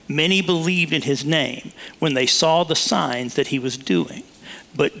Many believed in his name when they saw the signs that he was doing.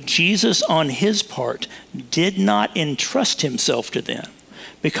 But Jesus, on his part, did not entrust himself to them,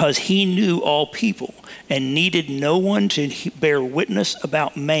 because he knew all people and needed no one to bear witness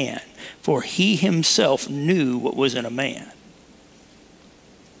about man, for he himself knew what was in a man.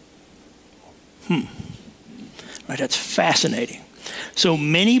 Right, that's fascinating. So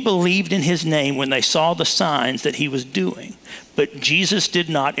many believed in his name when they saw the signs that he was doing, but Jesus did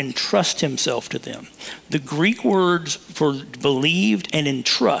not entrust himself to them. The Greek words for believed and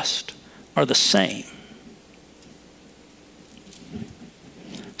entrust are the same.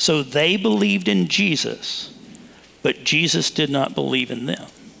 So they believed in Jesus, but Jesus did not believe in them.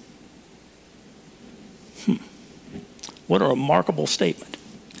 What a remarkable statement.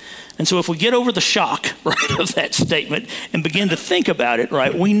 And so if we get over the shock, right, of that statement and begin to think about it,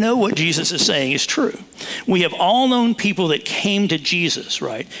 right, we know what Jesus is saying is true. We have all known people that came to Jesus,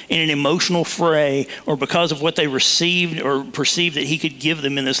 right, in an emotional fray or because of what they received or perceived that he could give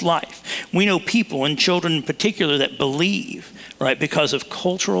them in this life. We know people, and children in particular, that believe, right, because of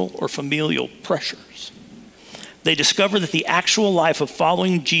cultural or familial pressures. They discover that the actual life of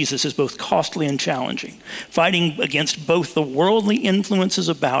following Jesus is both costly and challenging, fighting against both the worldly influences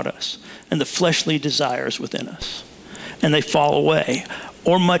about us and the fleshly desires within us. And they fall away,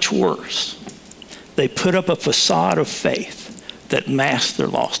 or much worse, they put up a facade of faith that masks their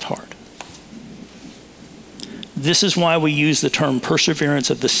lost heart. This is why we use the term perseverance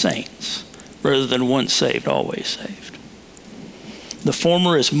of the saints rather than once saved, always saved. The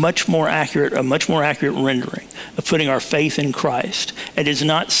former is a much more accurate rendering of putting our faith in Christ. It is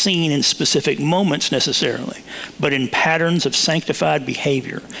not seen in specific moments necessarily, but in patterns of sanctified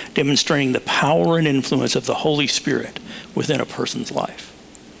behavior, demonstrating the power and influence of the Holy Spirit within a person's life.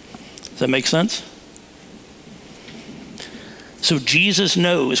 Does that make sense? So Jesus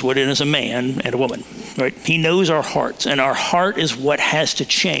knows what it is a man and a woman, right? He knows our hearts, and our heart is what has to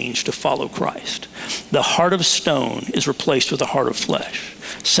change to follow Christ. The heart of stone is replaced with a heart of flesh,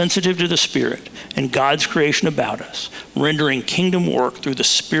 sensitive to the Spirit and God's creation about us, rendering kingdom work through the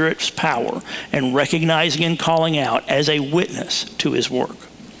Spirit's power and recognizing and calling out as a witness to his work.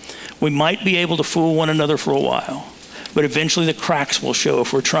 We might be able to fool one another for a while, but eventually the cracks will show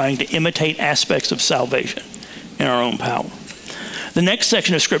if we're trying to imitate aspects of salvation in our own power. The next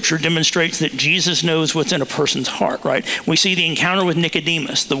section of Scripture demonstrates that Jesus knows what's in a person's heart, right? We see the encounter with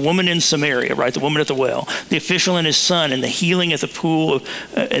Nicodemus, the woman in Samaria, right? The woman at the well, the official and his son, and the healing at the pool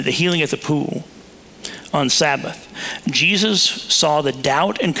on Sabbath. Jesus saw the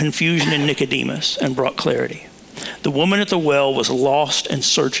doubt and confusion in Nicodemus and brought clarity. The woman at the well was lost and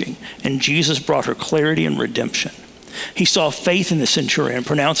searching, and Jesus brought her clarity and redemption. He saw faith in the centurion,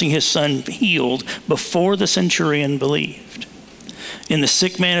 pronouncing his son healed before the centurion believed. In the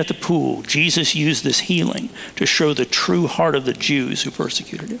sick man at the pool, Jesus used this healing to show the true heart of the Jews who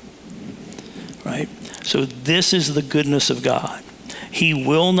persecuted him. Right? So this is the goodness of God. He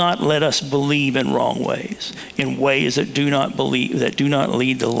will not let us believe in wrong ways, in ways that do not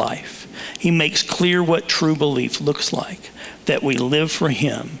lead to life. He makes clear what true belief looks like, that we live for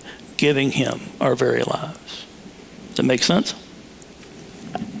him, giving him our very lives. Does that make sense?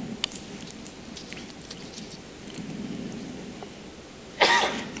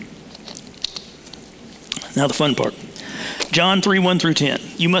 Now the fun part. John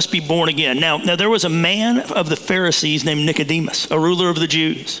 3:1-10. You must be born again. Now there was a man of the Pharisees named Nicodemus, a ruler of the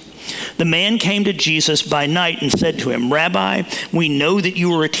Jews. The man came to Jesus by night and said to him, Rabbi, we know that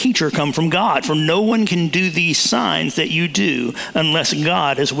you are a teacher come from God, for no one can do these signs that you do unless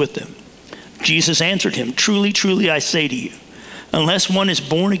God is with them. Jesus answered him, Truly, truly, I say to you, unless one is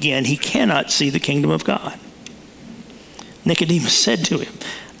born again, he cannot see the kingdom of God. Nicodemus said to him,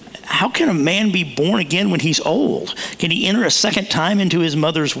 How can a man be born again when he's old? Can he enter a second time into his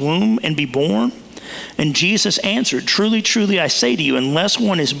mother's womb and be born? And Jesus answered, Truly, truly, I say to you, unless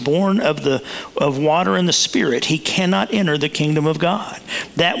one is born of water and the Spirit, he cannot enter the kingdom of God.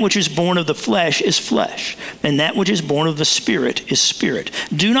 That which is born of the flesh is flesh, and that which is born of the Spirit is spirit.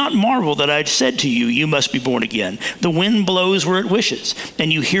 Do not marvel that I said to you, you must be born again. The wind blows where it wishes,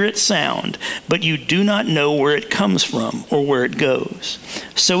 and you hear its sound, but you do not know where it comes from or where it goes.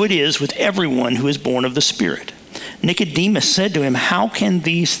 So it is with everyone who is born of the Spirit. Nicodemus said to him, How can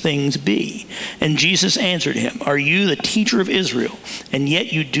these things be? And Jesus answered him, Are you the teacher of Israel, and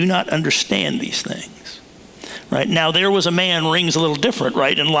yet you do not understand these things? Right? Now there was a man rings a little different,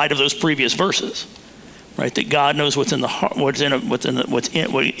 right, in light of those previous verses. Right? That God knows what's in the heart, what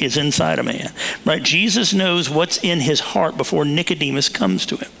is inside a man. Right? Jesus knows what's in his heart before Nicodemus comes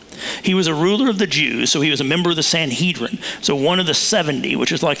to him. He was a ruler of the Jews, so he was a member of the Sanhedrin, so one of the 70,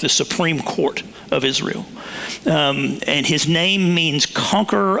 which is like the Supreme Court of Israel. And his name means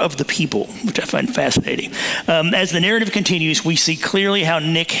conqueror of the people, which I find fascinating. As the narrative continues, we see clearly how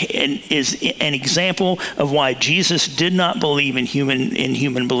Nick is an example of why Jesus did not believe in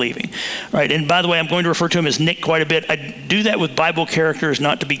human believing. Right? And by the way, I'm going to refer to him as Nick quite a bit. I do that with Bible characters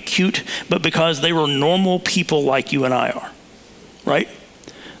not to be cute, but because they were normal people like you and I are. Right?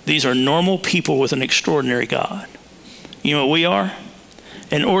 These are normal people with an extraordinary God. You know what we are?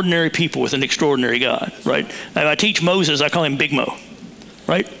 An ordinary people with an extraordinary God, right? I teach Moses, I call him Big Mo,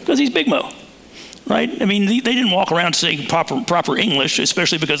 right? Because he's Big Mo, right? I mean, they didn't walk around saying proper English,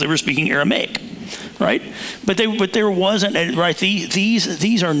 especially because they were speaking Aramaic, right? But there wasn't, right?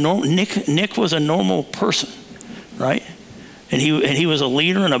 These are normal. Nick was a normal person, right? And he was a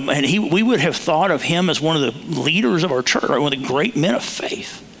leader, we would have thought of him as one of the leaders of our church, right? One of the great men of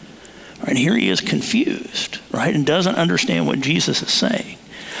faith. Right? And here he is confused, right? And doesn't understand what Jesus is saying.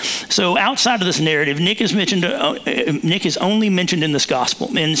 So outside of this narrative, Nick is only mentioned in this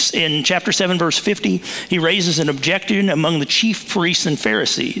gospel. In chapter 7, verse 50, he raises an objection among the chief priests and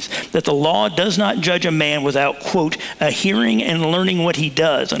Pharisees that the law does not judge a man without, quote, a hearing and learning what he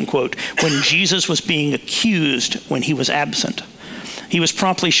does, unquote, when Jesus was being accused when he was absent. He was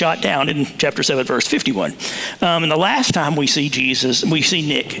promptly shot down in chapter 7, verse 51. And the last time we see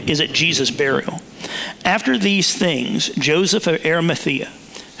Nick, is at Jesus' burial. After these things, Joseph of Arimathea,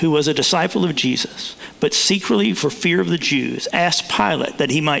 who was a disciple of Jesus, but secretly for fear of the Jews, asked Pilate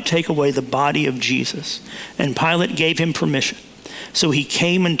that he might take away the body of Jesus. And Pilate gave him permission. So he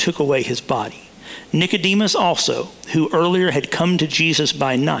came and took away his body. Nicodemus also, who earlier had come to Jesus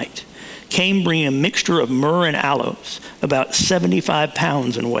by night, came bringing a mixture of myrrh and aloes, about 75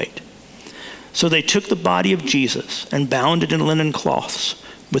 pounds in weight. So they took the body of Jesus and bound it in linen cloths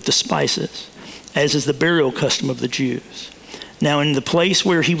with the spices, as is the burial custom of the Jews. Now in the place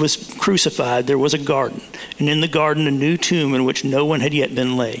where he was crucified, there was a garden, and in the garden a new tomb in which no one had yet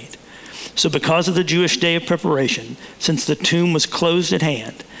been laid. So because of the Jewish day of preparation, since the tomb was close at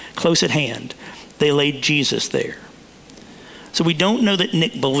hand, they laid Jesus there. So we don't know that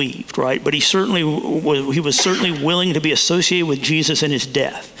Nick believed, right? But he was certainly willing to be associated with Jesus in his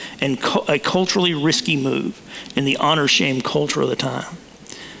death, and a culturally risky move in the honor-shame culture of the time.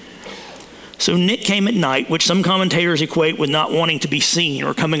 So Nick came at night, which some commentators equate with not wanting to be seen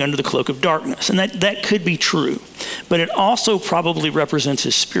or coming under the cloak of darkness. And that could be true, but it also probably represents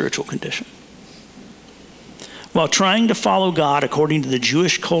his spiritual condition. While trying to follow God according to the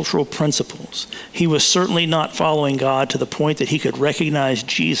Jewish cultural principles, he was certainly not following God to the point that he could recognize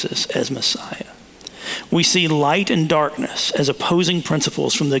Jesus as Messiah. We see light and darkness as opposing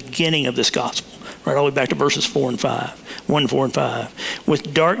principles from the beginning of this gospel, right all the way back to verses 1, 4, and 5,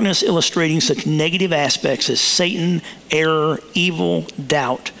 with darkness illustrating such negative aspects as Satan, error, evil,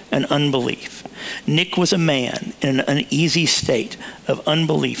 doubt, and unbelief. Nick was a man in an uneasy state of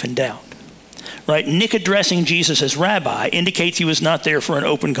unbelief and doubt. Right? Nick addressing Jesus as rabbi indicates he was not there for an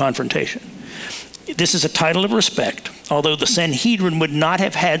open confrontation. This is a title of respect, although the Sanhedrin would not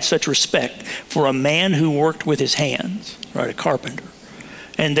have had such respect for a man who worked with his hands, right, a carpenter,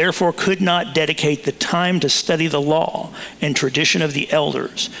 and therefore could not dedicate the time to study the law and tradition of the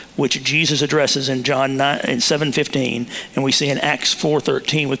elders, which Jesus addresses in John 7:15, and we see in Acts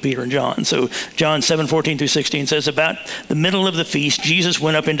 4:13 with Peter and John. So John 7:14 through 16 says, about the middle of the feast, Jesus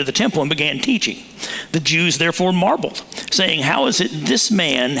went up into the temple and began teaching. The Jews therefore marveled, saying, how is it this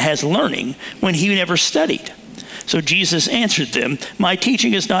man has learning when he never studied? So Jesus answered them, my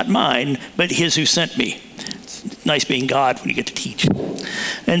teaching is not mine, but his who sent me. It's nice being God when you get to teach.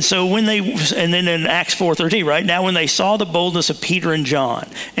 And so and then in Acts 4:13, right now when they saw the boldness of Peter and John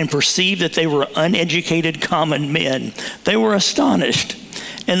and perceived that they were uneducated common men, they were astonished,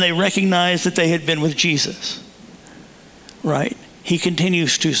 and they recognized that they had been with Jesus, right? He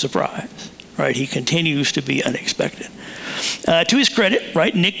continues to surprise, right? He continues to be unexpected. To his credit,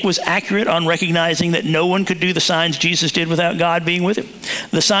 right, Nick was accurate on recognizing that no one could do the signs Jesus did without God being with him.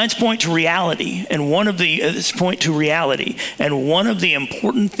 The signs point to reality, and one of the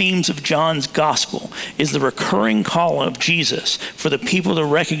important themes of John's gospel is the recurring call of Jesus for the people to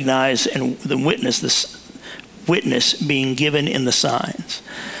recognize and the witness being given in the signs.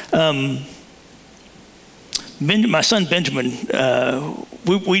 My son Benjamin,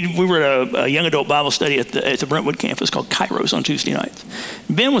 we were at a young adult Bible study at the Brentwood campus called Kairos on Tuesday nights.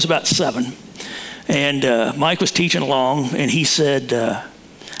 Ben was about 7, and Mike was teaching along, and he said,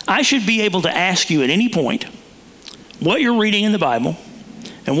 I should be able to ask you at any point what you're reading in the Bible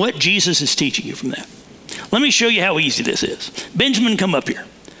and what Jesus is teaching you from that. Let me show you how easy this is. Benjamin, come up here.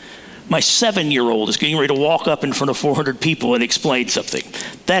 My 7-year-old is getting ready to walk up in front of 400 people and explain something.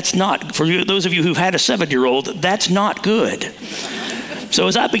 That's not, for those of you who've had a 7-year-old, that's not good. So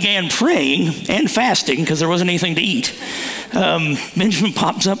as I began praying and fasting, because there wasn't anything to eat, Benjamin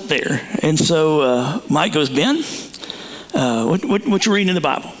pops up there. And so Mike goes, Ben, what you reading in the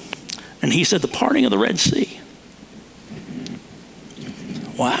Bible? And he said, the parting of the Red Sea.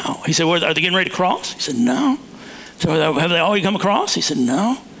 Wow. He said, well, are they getting ready to cross? He said, no. So have they already come across? He said,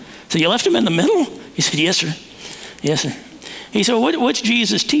 no. So you left them in the middle? He said, yes, sir. Yes, sir. He said, what's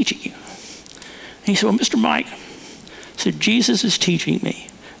Jesus teaching you? He said, well, Mr. Mike, said, Jesus is teaching me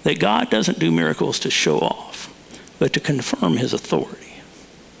that God doesn't do miracles to show off, but to confirm his authority.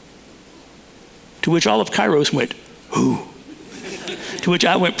 To which all of Kairos went, who? To which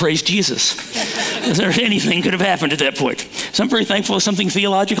I went, praise Jesus. If there anything could have happened at that point. So I'm very thankful something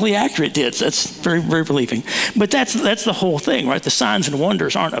theologically accurate did. That's very, very relieving. But that's the whole thing, right? The signs and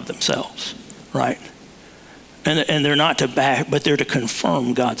wonders aren't of themselves, right? And they're not to back, but they're to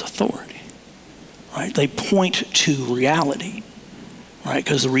confirm God's authority, right? They point to reality, right?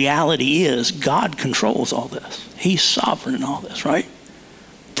 Because the reality is God controls all this. He's sovereign in all this, right?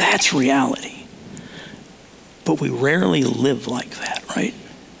 That's reality. But we rarely live like that, right?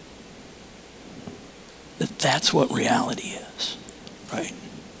 That's what reality is, right?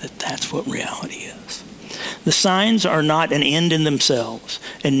 That's what reality is. The signs are not an end in themselves,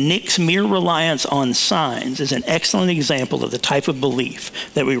 and Nick's mere reliance on signs is an excellent example of the type of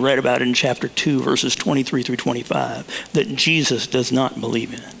belief that we read about in chapter 2, verses 23 through 25, that Jesus does not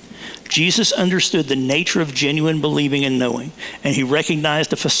believe in. Jesus understood the nature of genuine believing and knowing, and he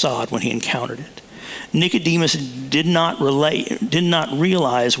recognized the facade when he encountered it. Nicodemus did not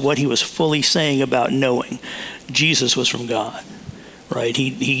realize what he was fully saying about knowing Jesus was from God, right?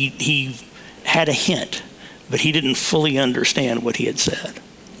 He had a hint, but he didn't fully understand what he had said.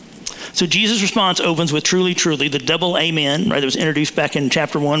 So Jesus' response opens with truly, truly, the double amen, right? That was introduced back in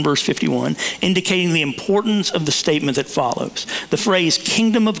chapter 1, verse 51, indicating the importance of the statement that follows. The phrase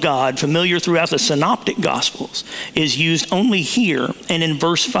kingdom of God, familiar throughout the synoptic gospels, is used only here and in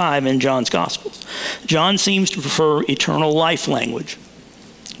verse 5 in John's gospels. John seems to prefer eternal life language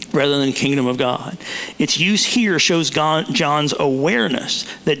rather than kingdom of God. Its use here shows John's awareness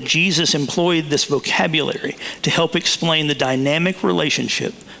that Jesus employed this vocabulary to help explain the dynamic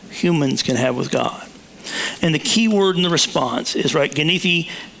relationship humans can have with God. And the key word in the response is, right, genethi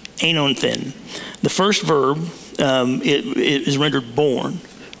anonthen. The first verb it is rendered born,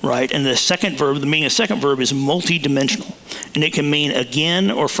 right? And the second verb, the meaning of the second verb is multidimensional. And it can mean again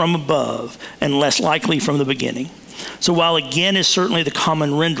or from above, and less likely from the beginning. So while again is certainly the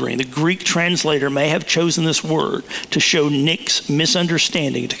common rendering, the Greek translator may have chosen this word to show Nick's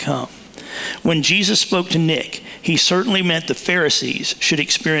misunderstanding to come. When Jesus spoke to Nick, he certainly meant the Pharisees should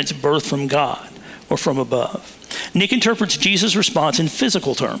experience birth from God or from above. Nick interprets Jesus' response in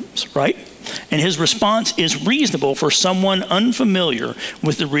physical terms, right? And his response is reasonable for someone unfamiliar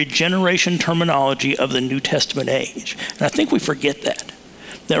with the regeneration terminology of the New Testament age. And I think we forget that,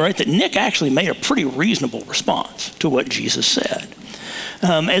 right? That Nick actually made a pretty reasonable response to what Jesus said.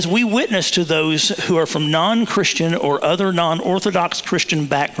 As we witness to those who are from non-Christian or other non-Orthodox Christian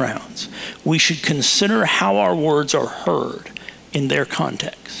backgrounds, we should consider how our words are heard in their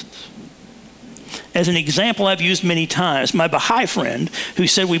contexts. As an example I've used many times, my Baha'i friend who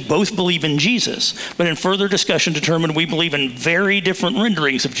said we both believe in Jesus, but in further discussion determined we believe in very different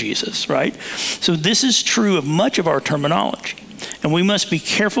renderings of Jesus, right? So this is true of much of our terminology. And we must be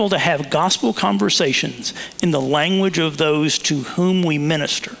careful to have gospel conversations in the language of those to whom we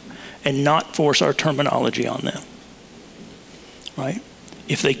minister and not force our terminology on them, right?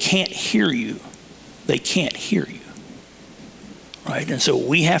 If they can't hear you, they can't hear you, right? And so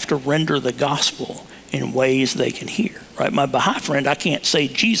we have to render the gospel in ways they can hear, right? My Baha'i friend, I can't say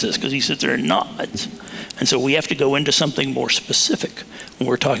Jesus because he sits there and nods. And so we have to go into something more specific when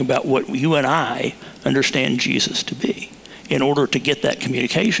we're talking about what you and I understand Jesus to be, in order to get that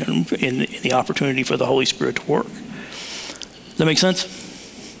communication in the opportunity for the Holy Spirit to work. Does that make sense?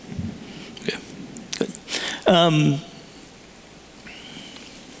 Okay, good.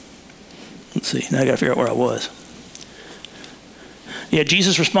 Let's see, now I gotta figure out where I was. Yeah,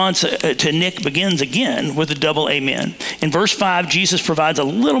 Jesus' response to Nick begins again with a double amen. In verse 5, Jesus provides a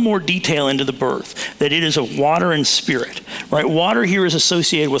little more detail into the birth, that it is of water and spirit, right? Water here is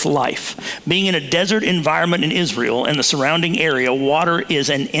associated with life. Being in a desert environment in Israel and the surrounding area, water is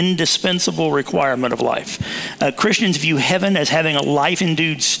an indispensable requirement of life. Christians view heaven as having a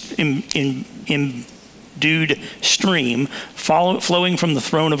life-endued subdued stream flowing from the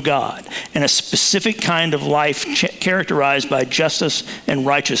throne of God, and a specific kind of life characterized by justice and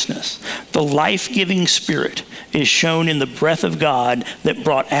righteousness. The life-giving Spirit is shown in the breath of God that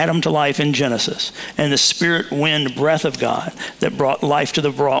brought Adam to life in Genesis, and the spirit wind breath of God that brought life to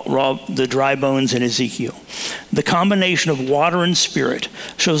the dry bones in Ezekiel. The combination of water and spirit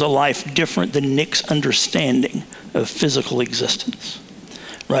shows a life different than Nick's understanding of physical existence.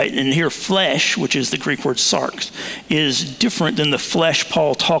 Right? And here flesh, which is the Greek word sarx, is different than the flesh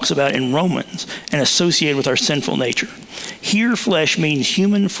Paul talks about in Romans and associated with our sinful nature. Here flesh means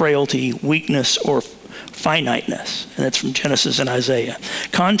human frailty, weakness, or finiteness, and that's from Genesis and Isaiah.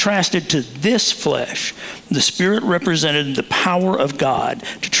 Contrasted to this flesh, the Spirit represented the power of God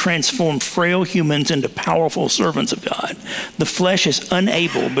to transform frail humans into powerful servants of God. The flesh is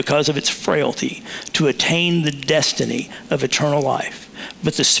unable, because of its frailty, to attain the destiny of eternal life,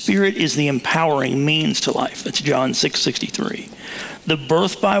 but the Spirit is the empowering means to life. That's John 6:63. The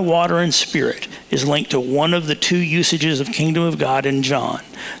birth by water and Spirit is linked to one of the two usages of kingdom of God in John,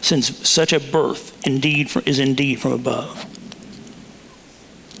 since such a birth is indeed from above.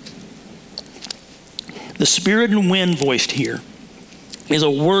 The Spirit and wind voiced here is a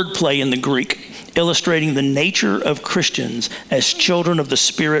wordplay in the Greek, illustrating the nature of Christians as children of the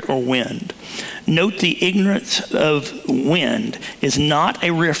Spirit or wind. Note the ignorance of wind is not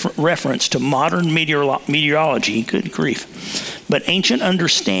a reference to modern meteorology, good grief, but ancient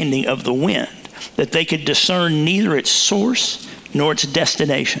understanding of the wind, that they could discern neither its source nor its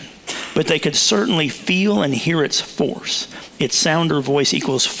destination, but they could certainly feel and hear its force. Its sound or voice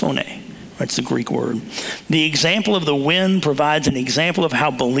equals phone. That's the Greek word. The example of the wind provides an example of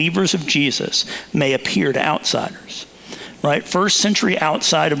how believers of Jesus may appear to outsiders. Right? First century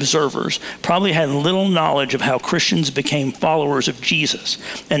outside observers probably had little knowledge of how Christians became followers of Jesus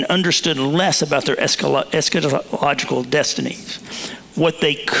and understood less about their eschatological destinies. What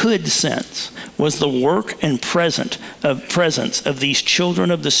they could sense was the work and presence of these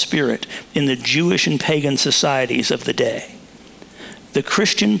children of the Spirit in the Jewish and pagan societies of the day. The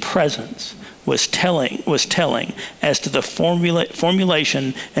Christian presence was telling as to the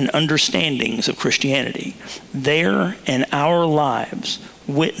formulation and understandings of Christianity. Their and our lives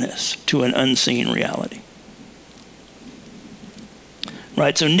witness to an unseen reality.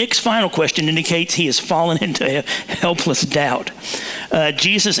 Right, so Nick's final question indicates he has fallen into helpless doubt.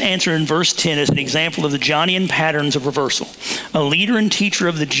 Jesus' answer in verse 10 is an example of the Johnian patterns of reversal. A leader and teacher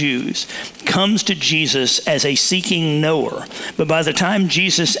of the Jews comes to Jesus as a seeking knower, but by the time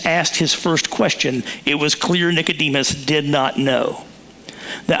Jesus asked his first question, it was clear Nicodemus did not know.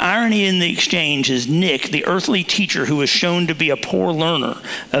 The irony in the exchange is Nick, the earthly teacher who was shown to be a poor learner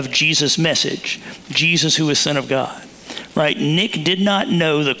of Jesus' message, Jesus who is Son of God. Right? Nick did not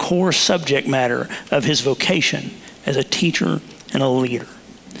know the core subject matter of his vocation as a teacher and a leader.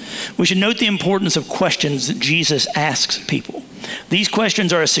 We should note the importance of questions that Jesus asks people. These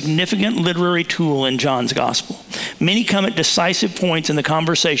questions are a significant literary tool in John's gospel. Many come at decisive points in the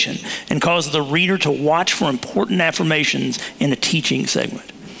conversation and cause the reader to watch for important affirmations in a teaching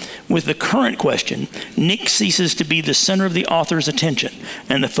segment. With the current question, Nick ceases to be the center of the author's attention,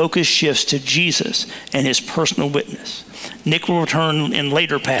 and the focus shifts to Jesus and his personal witness. Nick will return in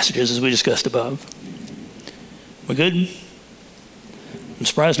later passages, as we discussed above. We good? I'm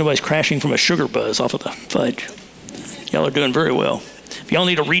surprised nobody's crashing from a sugar buzz off of the fudge. Y'all are doing very well. If y'all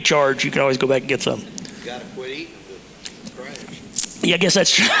need a recharge, you can always go back and get some. Gotta quit eating the crash. Yeah, I guess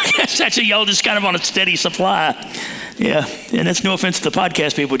that's true. That's y'all just kind of on a steady supply. Yeah, and that's no offense to the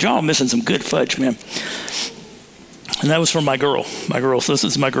podcast people, but y'all are missing some good fudge, man. And that was from my girl. So this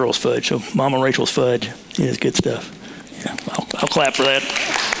is my girl's fudge. So Mama Rachel's fudge is good stuff. Yeah, I'll clap for that.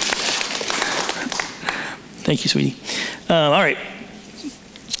 Thank you, sweetie. All right.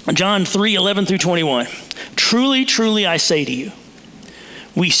 John 3:11 through 21. Truly, truly, I say to you,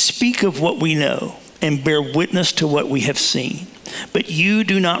 we speak of what we know and bear witness to what we have seen, but you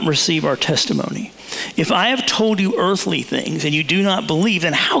do not receive our testimony. If I have told you earthly things and you do not believe,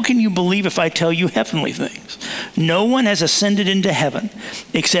 then how can you believe if I tell you heavenly things? No one has ascended into heaven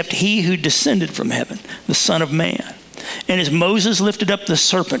except he who descended from heaven, the Son of Man. And as Moses lifted up the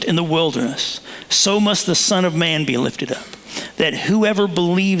serpent in the wilderness, so must the Son of Man be lifted up, that whoever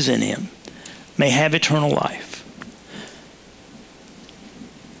believes in him may have eternal life.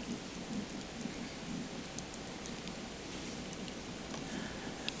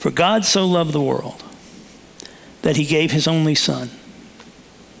 For God so loved the world that he gave his only Son,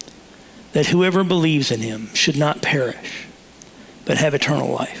 that whoever believes in him should not perish, but have eternal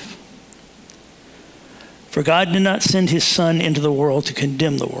life. For God did not send his Son into the world to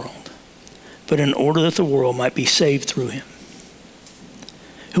condemn the world, but in order that the world might be saved through him.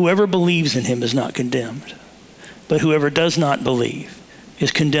 Whoever believes in him is not condemned, but whoever does not believe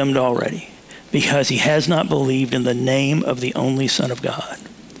is condemned already, because he has not believed in the name of the only Son of God.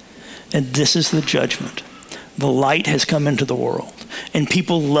 And this is the judgment. The light has come into the world, and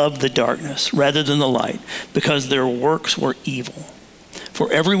people love the darkness rather than the light, because their works were evil.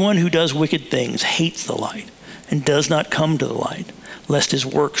 For everyone who does wicked things hates the light and does not come to the light, lest his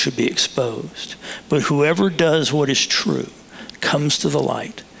work should be exposed. But whoever does what is true comes to the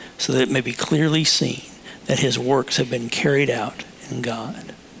light, so that it may be clearly seen that his works have been carried out in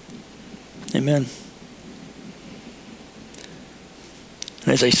God. Amen.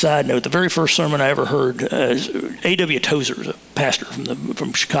 And as a side note, the very first sermon I ever heard, A.W. Tozer, a pastor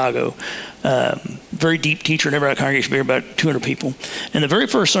from Chicago, very deep teacher, never had a congregation, about 200 people. And the very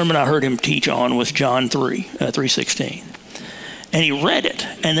first sermon I heard him teach on was John 3:16. And he read it,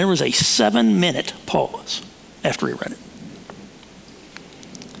 and there was a 7-minute pause after he read it.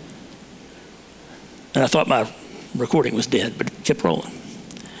 And I thought my recording was dead, but it kept rolling.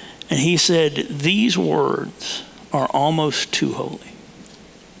 And he said, these words are almost too holy.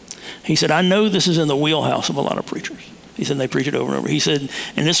 He said, I know this is in the wheelhouse of a lot of preachers. He said, they preach it over and over. He said,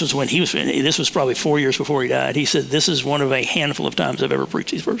 and this was when this was probably 4 years before he died. He said, this is one of a handful of times I've ever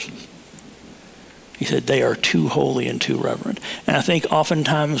preached these verses. He said, they are too holy and too reverent. And I think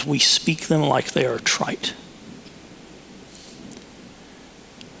oftentimes we speak them like they are trite.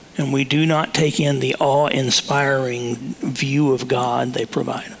 And we do not take in the awe-inspiring view of God they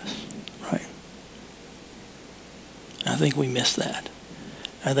provide us, right? I think we miss that.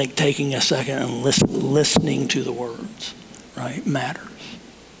 I think taking a second and listening to the words, right, matters.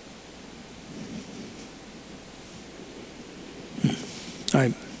 All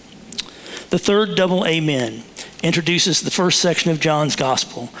right. The third double amen introduces the first section of John's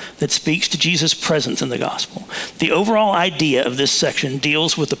gospel that speaks to Jesus' presence in the gospel. The overall idea of this section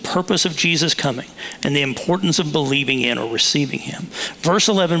deals with the purpose of Jesus coming and the importance of believing in or receiving him. Verse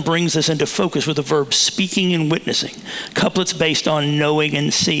 11 brings this into focus with the verb speaking and witnessing, couplets based on knowing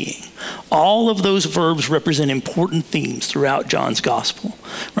and seeing. All of those verbs represent important themes throughout John's gospel,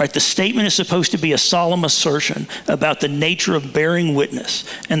 right? The statement is supposed to be a solemn assertion about the nature of bearing witness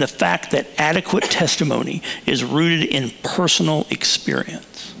and the fact that adequate testimony is rooted in personal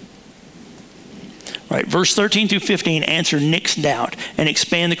experience. Right, verse 13 through 15 answer Nick's doubt and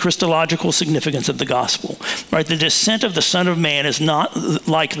expand the Christological significance of the gospel. Right, the descent of the Son of Man is not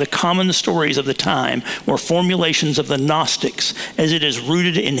like the common stories of the time or formulations of the Gnostics, as it is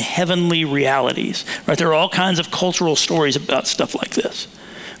rooted in heavenly realities. Right, there are all kinds of cultural stories about stuff like this,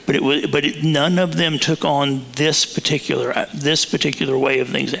 but none of them took on this particular way of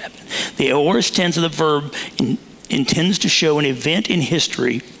things happening. The aorist tense of the verb intends to show an event in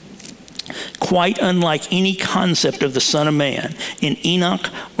history quite unlike any concept of the Son of Man in Enoch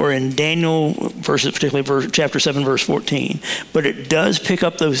or in Daniel, particularly chapter 7, verse 14. But it does pick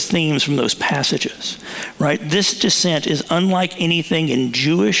up those themes from those passages, right? This descent is unlike anything in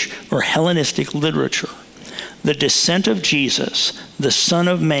Jewish or Hellenistic literature. The descent of Jesus, the Son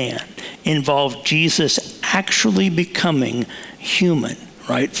of Man, involved Jesus actually becoming human,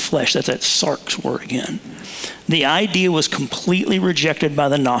 right? Flesh, that's that sarx word again. The idea was completely rejected by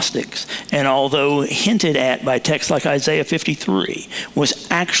the Gnostics, and although hinted at by texts like Isaiah 53, was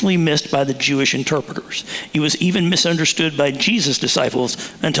actually missed by the Jewish interpreters. It was even misunderstood by Jesus'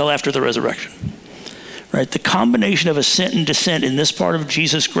 disciples until after the resurrection. Right? The combination of ascent and descent in this part of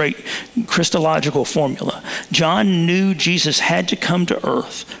Jesus' great Christological formula. John knew Jesus had to come to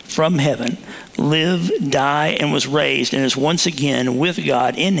earth from heaven, live, die, and was raised, and is once again with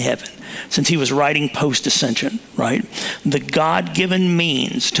God in heaven, since he was writing post-ascension, right? The God-given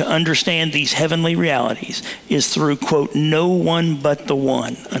means to understand these heavenly realities is through, quote, no one but the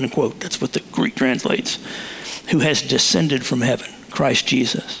one, unquote. That's what the Greek translates, who has descended from heaven, Christ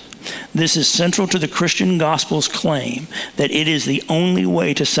Jesus. This is central to the Christian gospel's claim that it is the only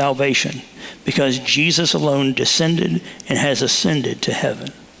way to salvation because Jesus alone descended and has ascended to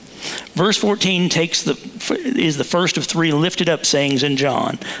heaven. Verse 14 is the first of three lifted up sayings in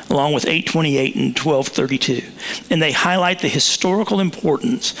John, along with 8:28 and 12:32. And they highlight the historical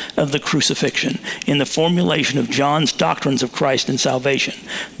importance of the crucifixion in the formulation of John's doctrines of Christ and salvation.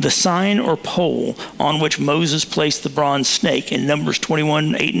 The sign or pole on which Moses placed the bronze snake in Numbers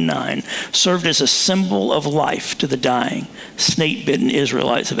 21, 8 and 9 served as a symbol of life to the dying, snake-bitten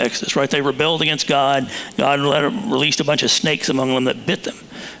Israelites of Exodus, right? They rebelled against God. God released a bunch of snakes among them that bit them.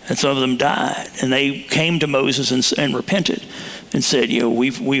 And some of them died. And they came to Moses and repented. and said,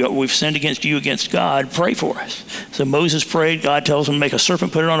 we've sinned against you, against God, pray for us. So Moses prayed, God tells him to make a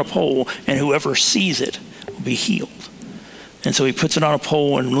serpent, put it on a pole, and whoever sees it will be healed. And so he puts it on a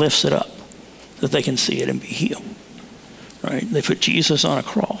pole and lifts it up so that they can see it and be healed. Right? They put Jesus on a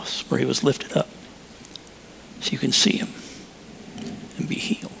cross where he was lifted up so you can see him and be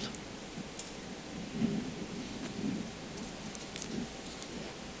healed.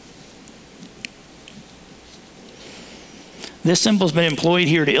 This symbol has been employed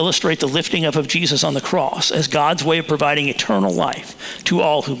here to illustrate the lifting up of Jesus on the cross as God's way of providing eternal life to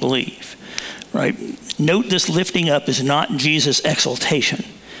all who believe. Right? Note this lifting up is not Jesus' exaltation,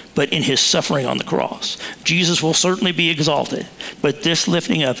 but in his suffering on the cross. Jesus will certainly be exalted, but this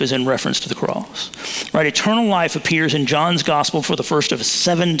lifting up is in reference to the cross. Right? Eternal life appears in John's gospel for the first of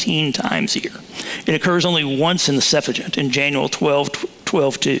 17 times here. It occurs only once in the Septuagint, in Daniel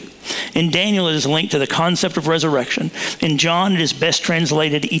 12:2. In Daniel, it is linked to the concept of resurrection. In John, it is best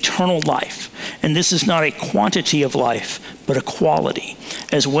translated eternal life. And this is not a quantity of life, but a quality.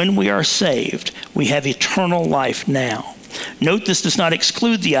 As when we are saved, we have eternal life now. Note this does not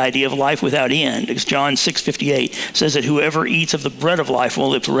exclude the idea of life without end, because John 6:58 says that whoever eats of the bread of life will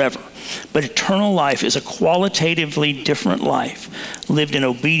live forever. But eternal life is a qualitatively different life, lived in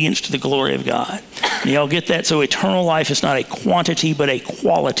obedience to the glory of God. Y'all get that? So eternal life is not a quantity, but a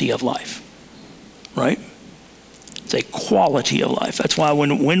quality of life, right? It's a quality of life. That's why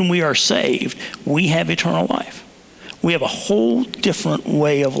when we are saved, we have eternal life. We have a whole different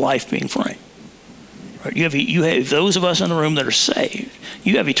way of life being framed. Right? You have those of us in the room that are saved,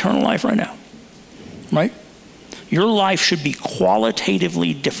 you have eternal life right now, right? Your life should be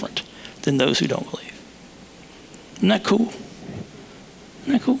qualitatively different than those who don't believe. Isn't that cool?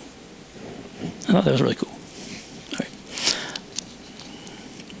 Isn't that cool? I thought that was really cool.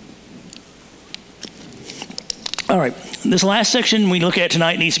 All right. This last section we look at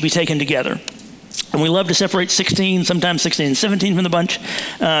tonight needs to be taken together. And we love to separate 16, sometimes 16 and 17 from the bunch.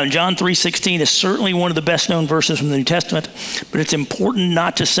 John 3:16 is certainly one of the best known verses from the New Testament, but it's important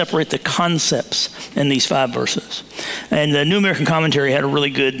not to separate the concepts in these 5 verses. And the New American Commentary had a really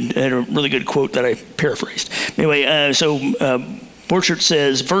good quote that I paraphrased. Anyway, Borchert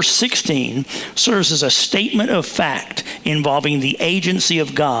says, verse 16 serves as a statement of fact involving the agency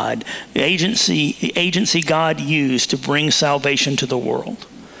of God, the agency God used to bring salvation to the world.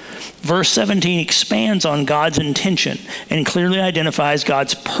 Verse 17 expands on God's intention and clearly identifies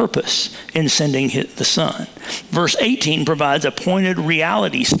God's purpose in sending the Son. Verse 18 provides a pointed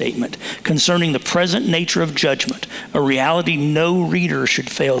reality statement concerning the present nature of judgment, a reality no reader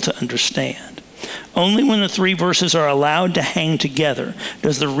should fail to understand. Only when the 3 verses are allowed to hang together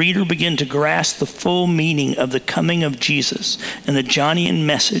does the reader begin to grasp the full meaning of the coming of Jesus and the Johnian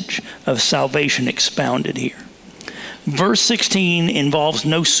message of salvation expounded here. Verse 16 involves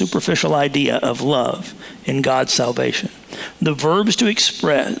no superficial idea of love in God's salvation. The verbs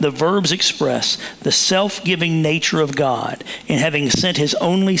express the self-giving nature of God in having sent his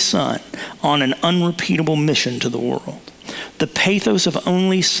only Son on an unrepeatable mission to the world. The pathos of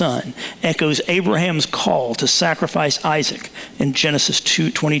only Son echoes Abraham's call to sacrifice Isaac in Genesis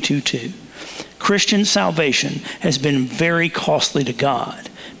 22:2. Christian salvation has been very costly to God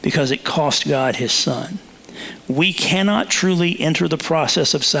because it cost God his Son. We cannot truly enter the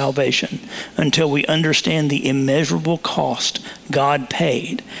process of salvation until we understand the immeasurable cost God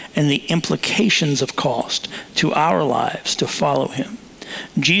paid and the implications of cost to our lives to follow him.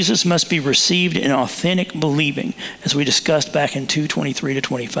 Jesus must be received in authentic believing, as we discussed back in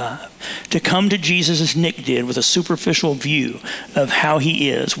 2:23-25. To come to Jesus as Nick did with a superficial view of how he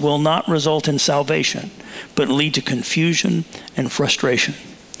is will not result in salvation, but lead to confusion and frustration.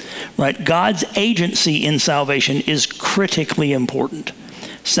 Right? God's agency in salvation is critically important.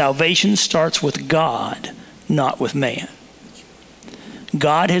 Salvation starts with God, not with man.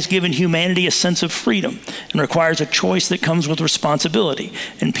 God has given humanity a sense of freedom and requires a choice that comes with responsibility,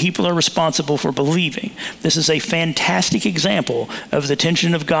 and people are responsible for believing. This is a fantastic example of the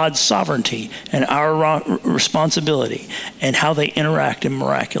tension of God's sovereignty and our responsibility and how they interact in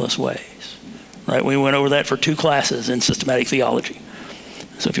miraculous ways. Right? We went over that for 2 classes in systematic theology.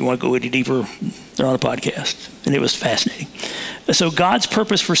 So if you want to go any deeper, they're on a podcast. And it was fascinating. So God's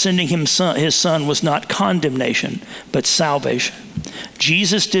purpose for sending his son was not condemnation, but salvation.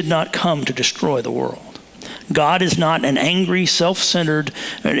 Jesus did not come to destroy the world. God is not an angry and self-centered,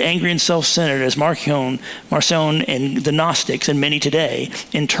 as Marcion and the Gnostics and many today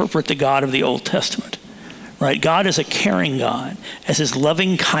interpret the God of the Old Testament. Right? God is a caring God, as his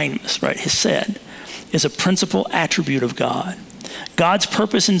loving kindness, right, his said, is a principal attribute of God. God's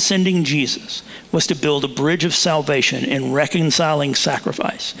purpose in sending Jesus was to build a bridge of salvation and reconciling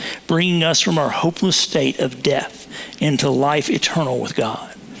sacrifice, bringing us from our hopeless state of death into life eternal with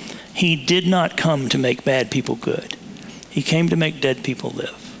God. He did not come to make bad people good. He came to make dead people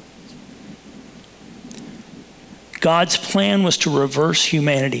live. God's plan was to reverse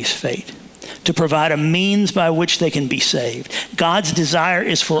humanity's fate, to provide a means by which they can be saved. God's desire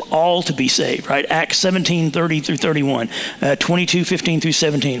is for all to be saved, right? Acts 17:30-31,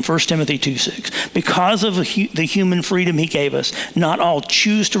 22:15-17, 1 Timothy 2:6. Because of the human freedom he gave us, not all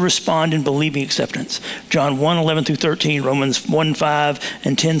choose to respond in believing acceptance. John 1:11-13, Romans 1:5,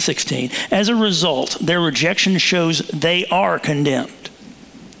 and 10:16. As a result, their rejection shows they are condemned,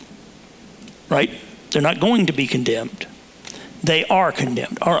 right? They're not going to be condemned. They are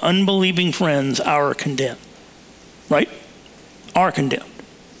condemned. Our unbelieving friends are condemned, right? Are condemned.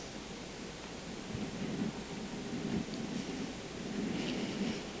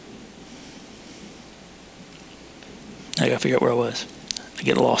 I gotta figure out where I was. I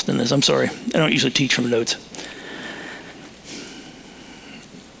get lost in this. I'm sorry. I don't usually teach from notes.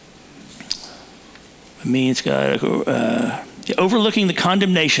 It means overlooking the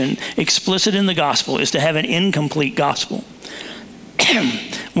condemnation explicit in the gospel is to have an incomplete gospel.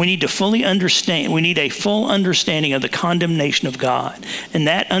 We need to fully understand, we need a full understanding of the condemnation of God. And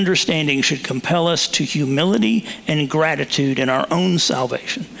that understanding should compel us to humility and gratitude in our own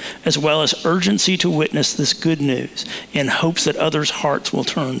salvation, as well as urgency to witness this good news in hopes that others' hearts will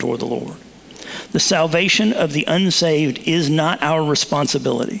turn toward the Lord. The salvation of the unsaved is not our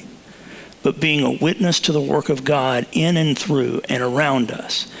responsibility, but being a witness to the work of God in and through and around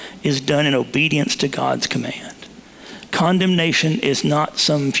us is done in obedience to God's command. Condemnation is not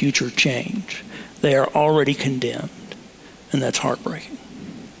some future change. They are already condemned, and that's heartbreaking.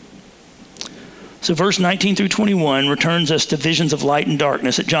 So verse 19-21 returns us to visions of light and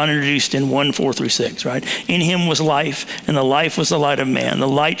darkness that John introduced in 1:4-6, right? In him was life, and the life was the light of man. The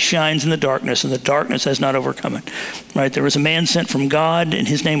light shines in the darkness, and the darkness has not overcome it, right? There was a man sent from God, and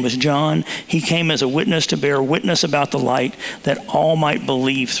his name was John. He came as a witness to bear witness about the light, that all might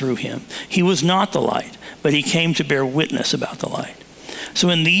believe through him. He was not the light, but he came to bear witness about the light. So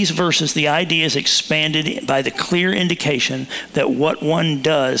in these verses, the idea is expanded by the clear indication that what one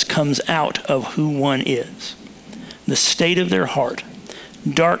does comes out of who one is. The state of their heart,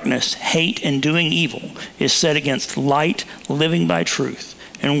 darkness, hate, and doing evil is set against light, living by truth,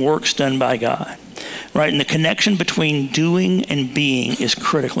 and works done by God. Right? And the connection between doing and being is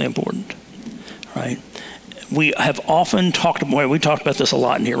critically important. Right? We have often talked about this a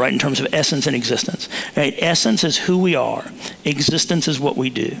lot in here, right, in terms of essence and existence. Right? Essence is who we are. Existence is what we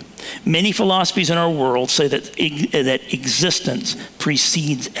do. Many philosophies in our world say that existence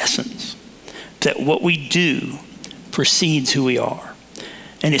precedes essence, that what we do precedes who we are.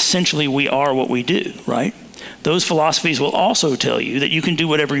 And essentially, we are what we do, right? Those philosophies will also tell you that you can do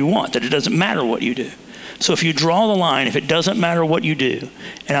whatever you want, that it doesn't matter what you do. So if you draw the line, if it doesn't matter what you do,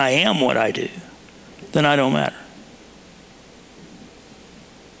 and I am what I do, then I don't matter.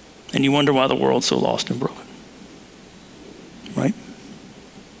 And you wonder why the world's so lost and broken. Right?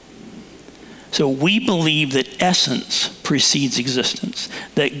 So we believe that essence precedes existence,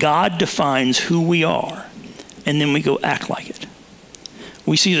 that God defines who we are, and then we go act like it.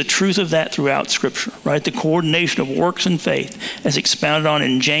 We see the truth of that throughout Scripture, right? The coordination of works and faith, as expounded on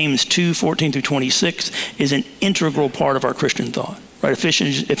in James 2:14-26, is an integral part of our Christian thought. Right,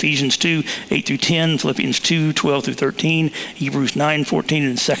 Ephesians 2:8-10, Philippians 2:12-13, Hebrews 9:14,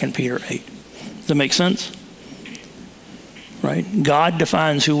 and 2 Peter 8. Does that make sense? Right? God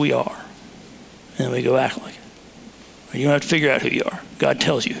defines who we are, and then we go act like it. You don't have to figure out who you are. God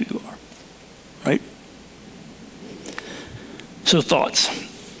tells you who you are. Right? So thoughts.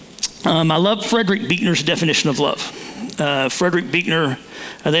 I love Frederick Buechner's definition of love. Frederick Buechner,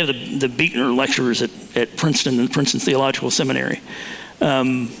 they have the Buechner lecturers at Princeton and Princeton Theological Seminary.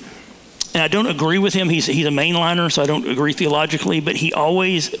 And I don't agree with him. He's a mainliner, so I don't agree theologically, but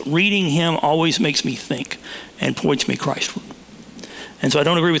reading him always makes me think and points me Christward. And so I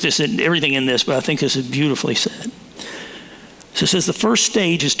don't agree with everything in this, but I think this is beautifully said. So it says the first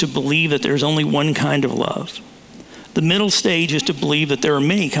stage is to believe that there's only one kind of love. The middle stage is to believe that there are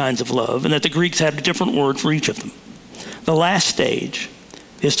many kinds of love and that the Greeks had a different word for each of them. The last stage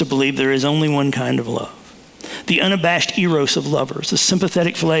is to believe there is only one kind of love. The unabashed eros of lovers, the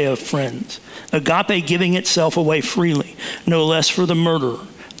sympathetic phileo of friends, agape giving itself away freely, no less for the murderer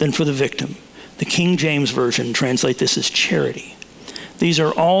than for the victim. The King James Version translates this as charity. These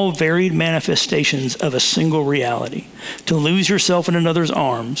are all varied manifestations of a single reality. To lose yourself in another's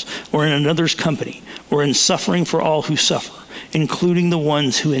arms, or in another's company, or in suffering for all who suffer, including the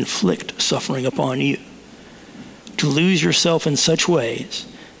ones who inflict suffering upon you. To lose yourself in such ways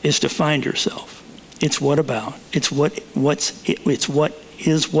is to find yourself. It's what it's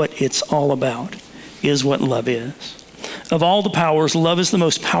all about, is what love is. Of all the powers, love is the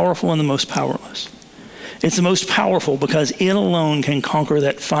most powerful and the most powerless. It's the most powerful because it alone can conquer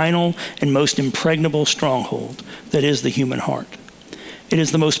that final and most impregnable stronghold that is the human heart. It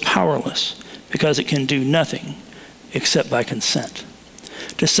is the most powerless because it can do nothing except by consent.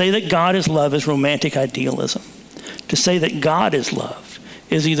 To say that God is love is romantic idealism. To say that God is love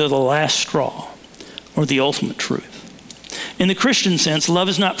is either the last straw or the ultimate truth. In the Christian sense, love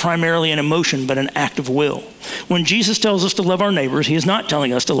is not primarily an emotion, but an act of will. When Jesus tells us to love our neighbors, he is not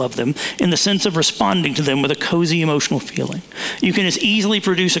telling us to love them in the sense of responding to them with a cozy emotional feeling. You can as easily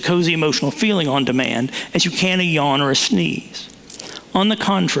produce a cozy emotional feeling on demand as you can a yawn or a sneeze. On the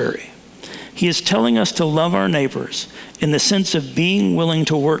contrary, he is telling us to love our neighbors in the sense of being willing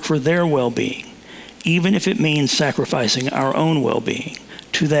to work for their well-being, even if it means sacrificing our own well-being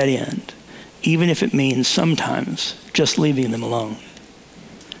to that end, even if it means sometimes just leaving them alone.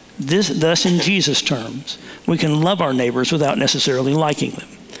 Thus, in Jesus' terms, we can love our neighbors without necessarily liking them.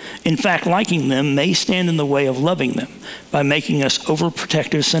 In fact, liking them may stand in the way of loving them by making us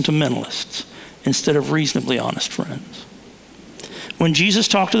overprotective sentimentalists instead of reasonably honest friends. When Jesus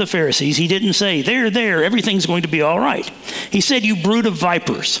talked to the Pharisees, he didn't say, there, everything's going to be all right. He said, you brood of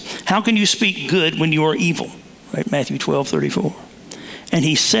vipers, how can you speak good when you are evil? Right, Matthew 12:34. And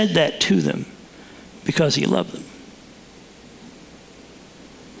he said that to them because he loved them.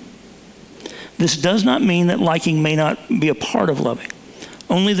 This does not mean that liking may not be a part of loving,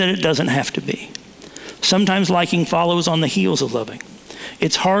 only that it doesn't have to be. Sometimes liking follows on the heels of loving.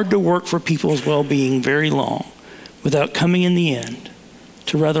 It's hard to work for people's well-being very long without coming in the end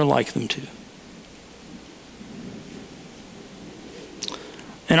to rather like them too.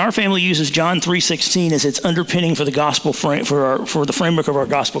 And our family uses John 3:16 as its underpinning for the gospel for the framework of our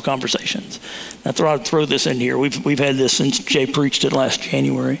gospel conversations. I thought I'd throw this in here. We've had this since Jay preached it last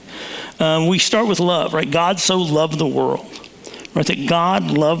January. We start with love, right? God so loved the world, right? That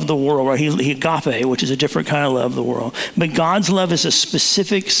God loved the world, right? He agape, which is a different kind of love, the world. But God's love is a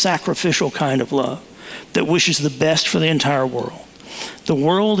specific sacrificial kind of love that wishes the best for the entire world. The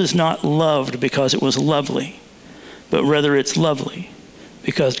world is not loved because it was lovely, but rather it's lovely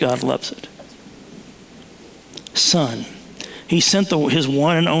because God loves it. Son. He sent his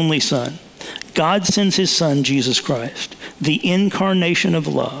one and only Son. God sends his Son, Jesus Christ, the incarnation of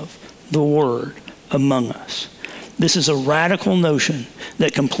love, the Word, among us. This is a radical notion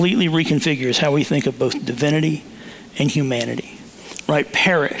that completely reconfigures how we think of both divinity and humanity. Right?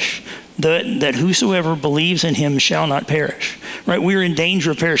 Perish. That whosoever believes in him shall not perish. Right? We're in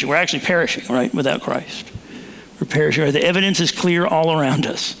danger of perishing. We're actually perishing, right, without Christ. We're perishing. Right? The evidence is clear all around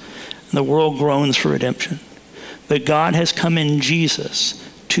us. And the world groans for redemption. But God has come in Jesus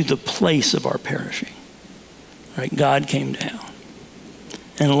to the place of our perishing. Right? God came down.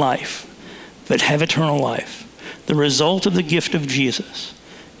 And life, but have eternal life. The result of the gift of Jesus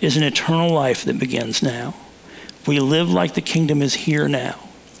is an eternal life that begins now. We live like the kingdom is here now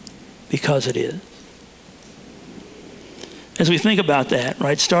because it is. As we think about that,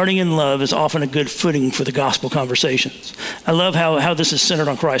 right, starting in love is often a good footing for the gospel conversations. I love how this is centered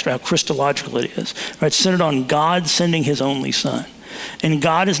on Christ, how Christological it is. Right, it's centered on God sending his only Son. And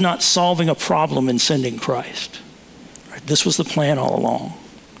God is not solving a problem in sending Christ. Right, this was the plan all along.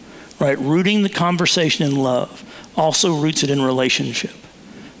 Right, rooting the conversation in love also roots it in relationship,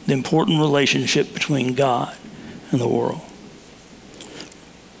 the important relationship between God and the world.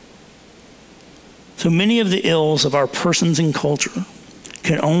 So many of the ills of our persons and culture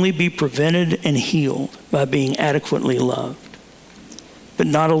can only be prevented and healed by being adequately loved, but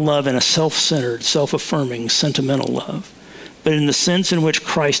not a love in a self-centered, self-affirming, sentimental love, but in the sense in which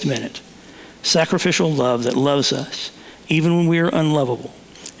Christ meant it, sacrificial love that loves us even when we are unlovable,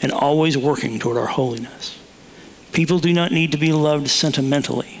 and always working toward our holiness. People do not need to be loved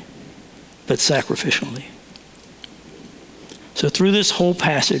sentimentally, but sacrificially. So through this whole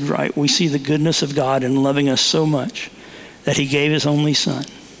passage, right, we see the goodness of God in loving us so much that he gave his only Son,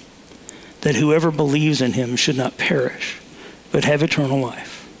 that whoever believes in him should not perish, but have eternal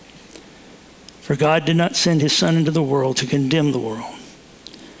life. For God did not send his Son into the world to condemn the world,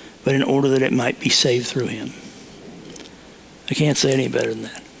 but in order that it might be saved through him. I can't say any better than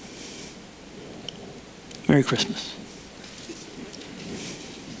that. Merry Christmas.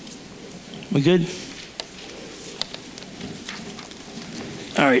 We good?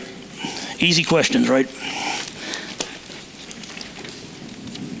 All right. Easy questions, right?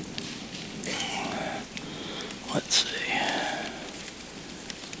 Let's see.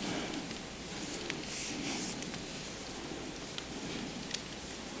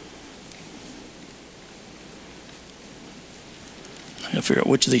 I gotta figure out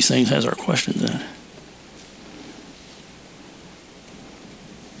which of these things has our questions in it.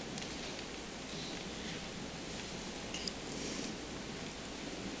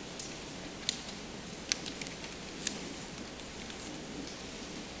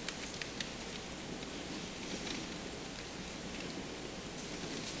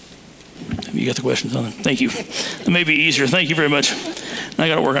 You got the questions on them. Thank you. It may be easier. Thank you very much. I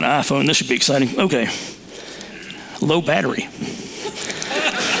got to work on an iPhone. This should be exciting. Okay. Low battery.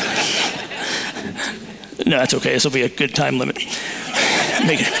 No, that's okay. This will be a good time limit.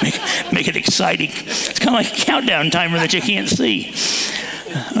 Make it exciting. It's kind of like a countdown timer that you can't see.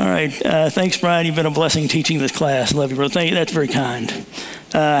 All right. Thanks, Brian. You've been a blessing teaching this class. Love you, brother. Thank you. That's very kind.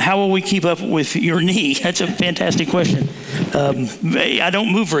 How will we keep up with your knee? That's a fantastic question. I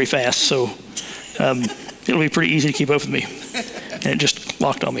don't move very fast, so it'll be pretty easy to keep up with me. And it just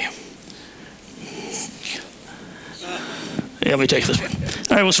locked on me. Yeah, let me take this one.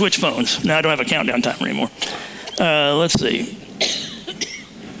 All right, we'll switch phones. Now I don't have a countdown timer anymore. Let's see.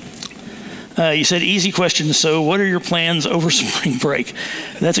 You said easy questions. So what are your plans over spring break?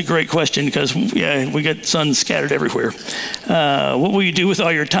 That's a great question because, yeah, we got sun scattered everywhere. What will you do with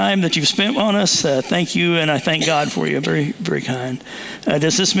all your time that you've spent on us? Thank you, and I thank God for you. Very, very kind.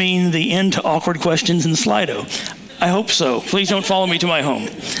 Does this mean the end to awkward questions in Slido? I hope so. Please don't follow me to my home.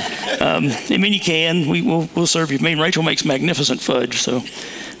 I mean, you can. We'll serve you. I mean, Rachel makes magnificent fudge, so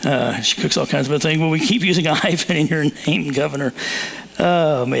she cooks all kinds of other things. Will we keep using Ivan in your name, Governor?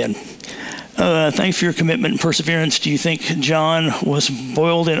 Oh, man. Thanks for your commitment and perseverance. Do you think John was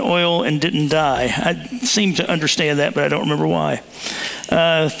boiled in oil and didn't die? I seem to understand that, but I don't remember why.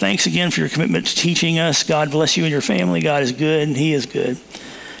 Thanks again for your commitment to teaching us. God bless you and your family. God is good, and He is good.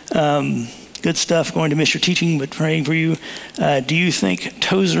 Good stuff. Going to miss your teaching, but praying for you. Do you think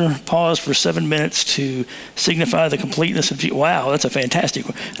Tozer paused for 7 minutes to signify the completeness of Jesus? Wow, that's a fantastic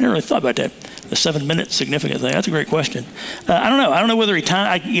one. I never really thought about that. The 7-minute significant thing. That's a great question. I don't know. I don't know whether he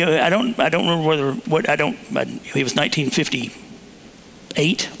timed. I don't remember whether what. He was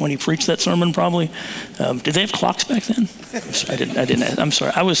 1958 when he preached that sermon. Probably. Did they have clocks back then? I didn't. I'm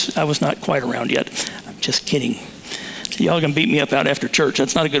sorry. I was not quite around yet. I'm just kidding. Y'all can beat me up out after church.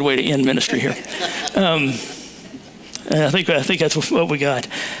 That's not a good way to end ministry here. I think that's what we got.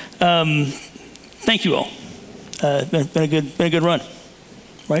 Thank you all. Been a good run,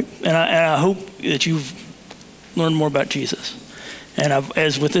 right? And I hope that you've learned more about Jesus. And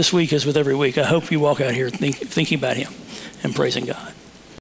as with this week, as with every week, I hope you walk out here thinking about Him and praising God.